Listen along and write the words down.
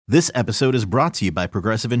This episode is brought to you by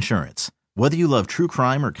Progressive Insurance. Whether you love true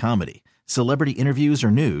crime or comedy, celebrity interviews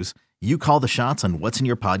or news, you call the shots on what's in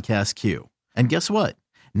your podcast queue. And guess what?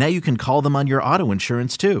 Now you can call them on your auto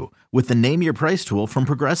insurance too with the Name Your Price tool from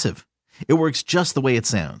Progressive. It works just the way it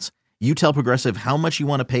sounds. You tell Progressive how much you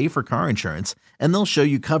want to pay for car insurance, and they'll show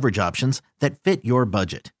you coverage options that fit your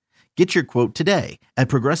budget. Get your quote today at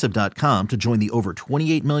Progressive.com to join the over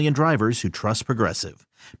 28 million drivers who trust Progressive.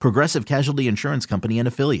 Progressive Casualty Insurance Company and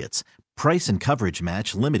Affiliates. Price and coverage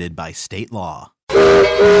match limited by state law.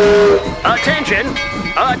 Attention!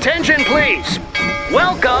 Attention, please!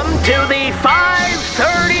 Welcome to the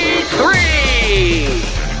 533!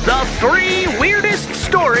 The 3 weirdest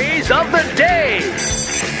stories of the day!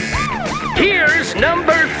 Here's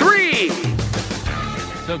number 3!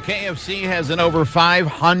 So KFC has an over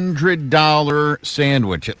 $500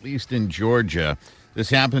 sandwich, at least in Georgia. This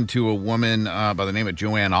happened to a woman by the name of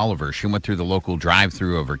Joanne Oliver. She went through the local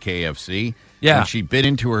drive-thru over KFC. Yeah. When she bit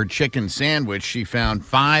into her chicken sandwich, she found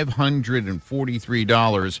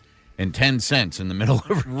 $543.10 in the middle of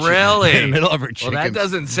her Really? in the middle of her chicken. Well, that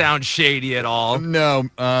doesn't sound shady at all. No.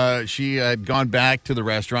 She had gone back to the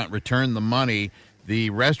restaurant, returned the money. The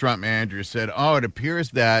restaurant manager said, it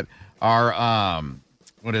appears that our...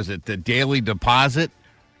 the daily deposit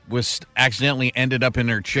was accidentally ended up in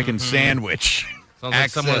her chicken sandwich. Sounds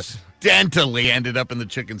like Accidentally ended up in the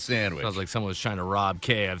chicken sandwich. Sounds like someone was trying to rob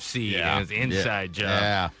KFC. Yeah. And it's an inside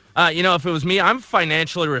job. Yeah. If it was me, I'm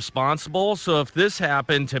financially responsible. So if this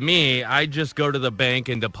happened to me, I'd just go to the bank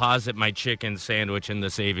and deposit my chicken sandwich in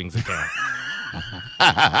the savings account.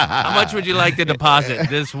 How much would you like to deposit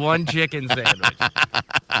this one chicken sandwich?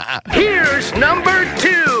 Here's number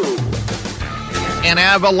 2! An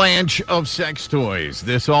avalanche of sex toys.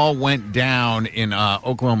 This all went down in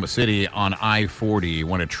Oklahoma City on I-40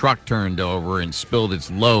 when a truck turned over and spilled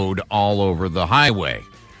its load all over the highway.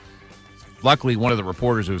 Luckily, one of the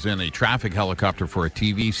reporters who was in a traffic helicopter for a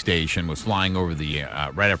TV station was flying over the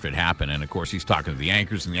right after it happened. And, of course, he's talking to the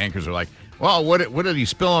anchors, and the anchors are like, well, what did he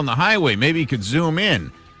spill on the highway? Maybe he could zoom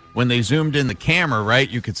in. When they zoomed in the camera, right,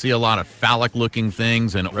 you could see a lot of phallic-looking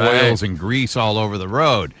things and oils and grease all over the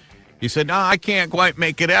road. He said, no, I can't quite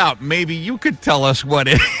make it out. Maybe you could tell us what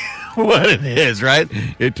it is, right?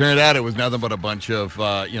 It turned out it was nothing but a bunch of,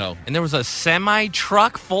 And there was a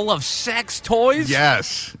semi-truck full of sex toys?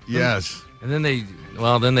 Yes. And then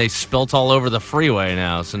they spilt all over the freeway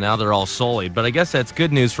now, so now they're all sullied. But I guess that's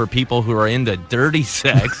good news for people who are into dirty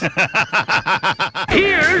sex.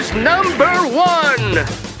 Here's number 1!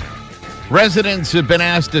 Residents have been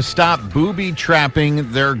asked to stop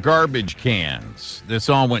booby-trapping their garbage cans. This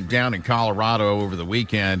all went down in Colorado over the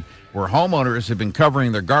weekend, where homeowners have been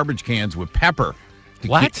covering their garbage cans with pepper.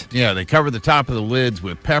 What? They cover the top of the lids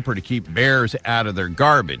with pepper to keep bears out of their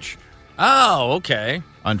garbage. Oh, okay.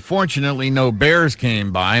 Unfortunately, no bears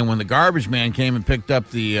came by, and when the garbage man came and picked up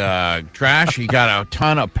the trash, he got a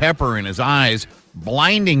ton of pepper in his eyes,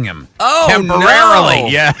 blinding him temporarily. No.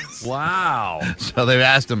 Yes. Wow. So they've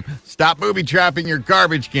asked him, stop booby-trapping your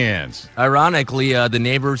garbage cans. Ironically, the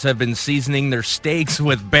neighbors have been seasoning their steaks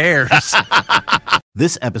with bears.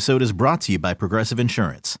 This episode is brought to you by Progressive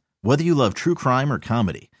Insurance. Whether you love true crime or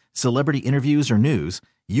comedy, celebrity interviews or news,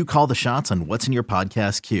 you call the shots on what's in your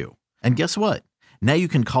podcast queue. And guess what? Now you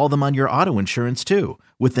can call them on your auto insurance too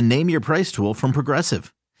with the Name Your Price tool from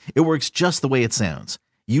Progressive. It works just the way it sounds.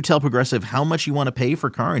 You tell Progressive how much you want to pay for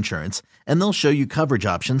car insurance, and they'll show you coverage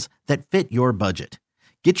options that fit your budget.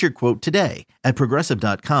 Get your quote today at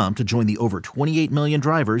Progressive.com to join the over 28 million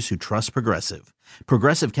drivers who trust Progressive.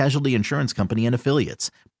 Progressive Casualty Insurance Company and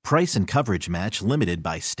Affiliates. Price and coverage match limited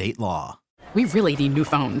by state law. We really need new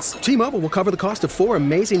phones. T-Mobile will cover the cost of 4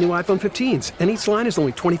 amazing new iPhone 15s, and each line is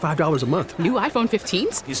only $25 a month. New iPhone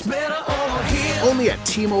 15s? It's better over here. Only at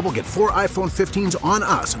T-Mobile, get 4 iPhone 15s on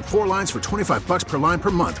us and 4 lines for $25 per line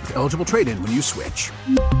per month with eligible trade-in when you switch.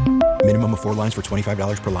 Minimum of 4 lines for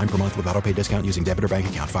 $25 per line per month with autopay discount using debit or bank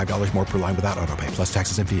account. $5 more per line without autopay, plus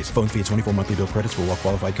taxes and fees. Phone fee at 24 monthly bill credits for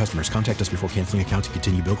well-qualified customers. Contact us before canceling account to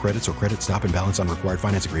continue bill credits or credit stop and balance on required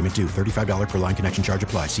finance agreement due. $35 per line connection charge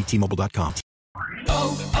applies. See T-Mobile.com.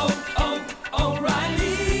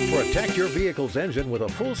 O'Reilly. Protect your vehicle's engine with a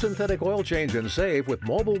full synthetic oil change and save with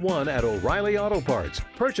Mobil 1 at O'Reilly Auto Parts.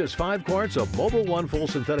 Purchase 5 quarts of Mobil 1 full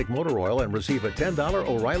synthetic motor oil and receive a $10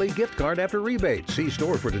 O'Reilly gift card after rebate. See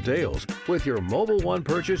store for details. With your Mobil 1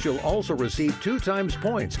 purchase, you'll also receive 2 times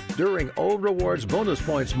points during O Rewards Bonus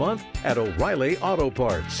Points Month at O'Reilly Auto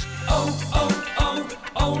Parts.